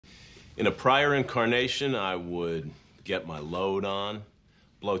In a prior incarnation, I would get my load on,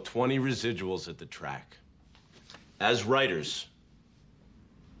 blow 20 residuals at the track. As writers,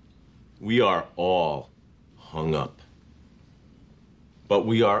 we are all hung up. But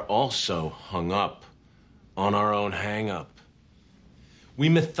we are also hung up on our own hang-up. We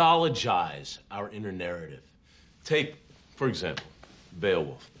mythologize our inner narrative. Take, for example,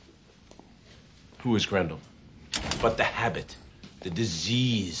 Beowulf. Who is Grendel? But the habit, the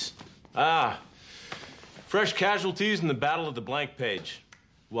disease. Fresh casualties in the Battle of the Blank Page.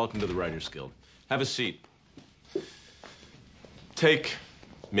 Welcome to the Writers Guild. Have a seat. Take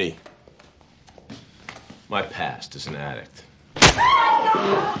me. My past as an addict. Get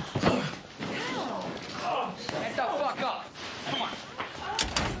the fuck up. Come on.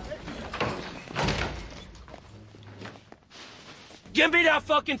 Give me that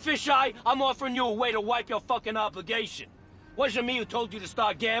fucking fisheye. I'm offering you a way to wipe your fucking obligation. Wasn't me who told you to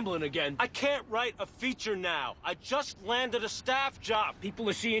start gambling again. I can't write a feature now. I just landed a staff job. People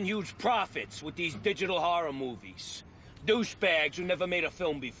are seeing huge profits with these digital horror movies. Douchebags who never made a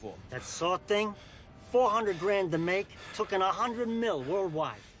film before. That Saw thing, 400 grand to make, took in 100 mil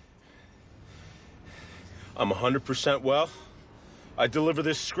worldwide. I'm 100% well. I deliver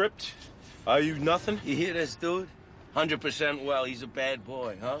this script. Are you nothing? You hear this, dude? 100% well. He's a bad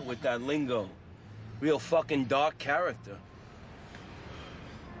boy, huh? With that lingo. Real fucking dark character.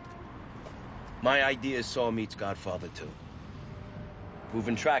 My idea is Saw meets Godfather 2.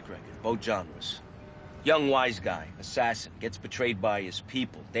 Proven track record, both genres. Young wise guy, assassin, gets betrayed by his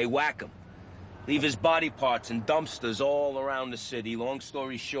people. They whack him. Leave his body parts in dumpsters all around the city. Long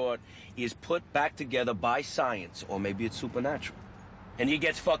story short, he is put back together by science, or maybe it's supernatural. And he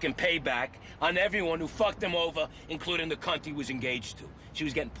gets fucking payback on everyone who fucked him over, including the cunt he was engaged to. She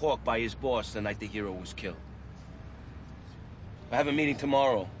was getting porked by his boss the night the hero was killed. I have a meeting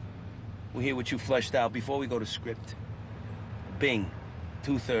tomorrow. We'll hear what you fleshed out before we go to script. Bing,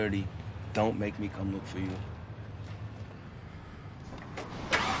 2:30. Don't make me come look for you.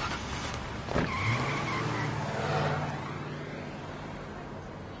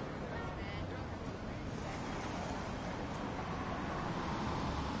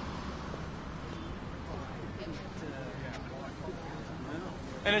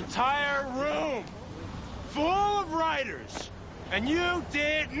 An entire room full of writers, and you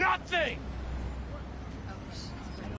did nothing!